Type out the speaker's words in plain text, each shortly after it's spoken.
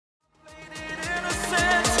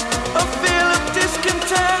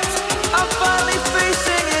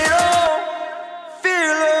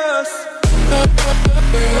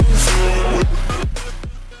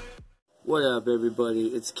up, everybody?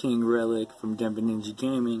 It's King Relic from Denver Ninja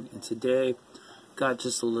Gaming, and today got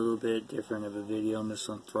just a little bit different of a video I'm just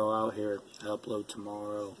going to throw out here. I upload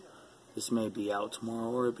tomorrow. This may be out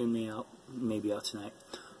tomorrow, or it may be out tonight.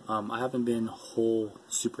 I haven't been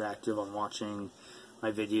super active on watching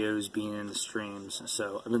my videos, being in the streams,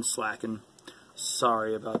 so I've been slacking.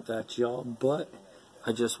 Sorry about that, y'all, but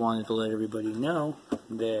I just wanted to let everybody know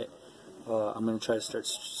that I'm going to try to start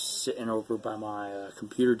sitting over by my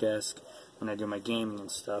computer desk when I do my gaming and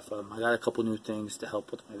stuff. I got a couple new things to help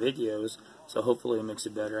with my videos, so hopefully it makes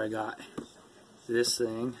it better. I got this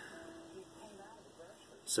thing,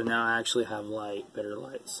 so now I actually have better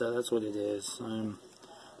light, so that's what it is. I'm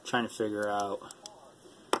trying to figure out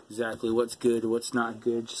exactly what's good, what's not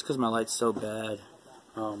good, just because my light's so bad.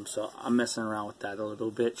 So I'm messing around with that a little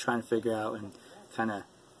bit, trying to figure out and kind of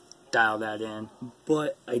dial that in.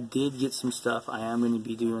 But I did get some stuff. I am going to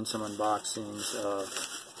be doing some unboxings.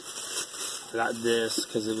 I got this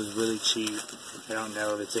because it was really cheap. I don't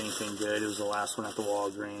know if it's anything good. It was the last one at the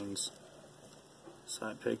Walgreens, so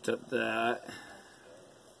I picked up that.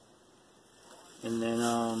 And then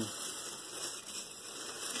I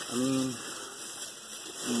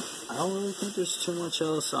don't really think there's too much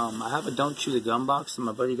else. I have a Don't Chew the Gum box that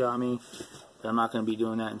my buddy got me, but I'm not going to be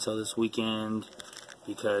doing that until this weekend,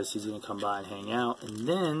 because he's going to come by and hang out. And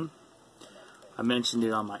then, I mentioned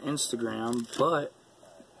it on my Instagram, but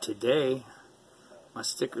today, my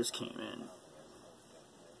stickers came in.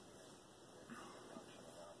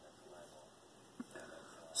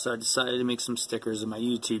 So I decided to make some stickers of my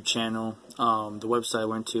YouTube channel. The website I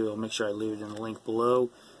went to, I'll make sure I leave it in the link below.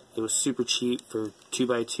 It was super cheap for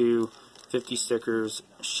 2x2, 50 stickers.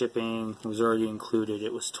 Shipping was already included.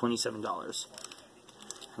 It was $27.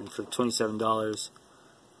 And for $27,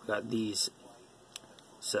 I got these.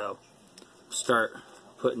 So, start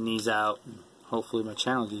putting these out. Hopefully my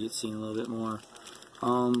channel can get seen a little bit more.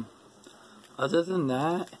 Other than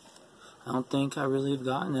that, I don't think I really have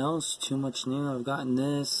gotten else too much new. I've gotten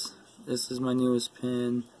this. This is my newest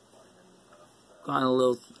pin. Gotten a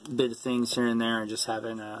little bit of things here and there. I just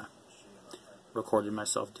haven't recorded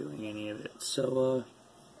myself doing any of it. So,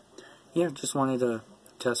 yeah, just wanted to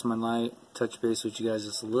test my light, touch base with you guys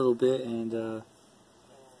just a little bit, and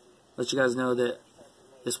let you guys know that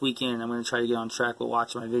this weekend I'm going to try to get on track with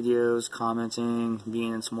watching my videos, commenting,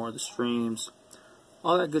 being in some more of the streams,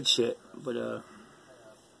 all that good shit. But,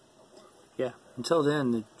 yeah, until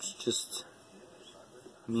then, it's just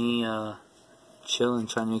me chilling,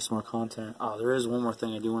 trying to make some more content. Oh, there is one more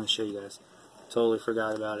thing I do want to show you guys. Totally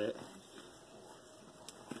forgot about it.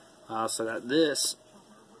 I also got this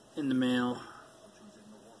in the mail.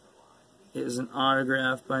 It is an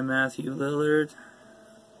autograph by Matthew Lillard.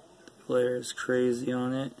 The player is crazy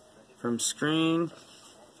on it. From Screen.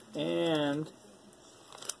 And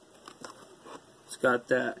it's got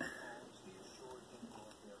that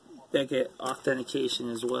Beckett authentication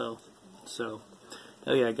as well. So,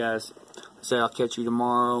 oh yeah, guys. So I'll catch you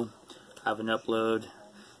tomorrow. I have an upload.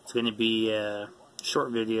 It's going to be a short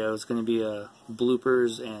video. It's going to be a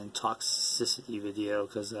bloopers and toxicity video,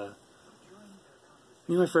 because me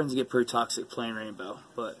and my friends get pretty toxic playing Rainbow.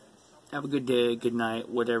 But have a good day, good night,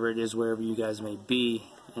 whatever it is, wherever you guys may be,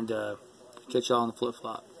 and catch y'all on the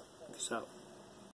flip-flop. Peace out.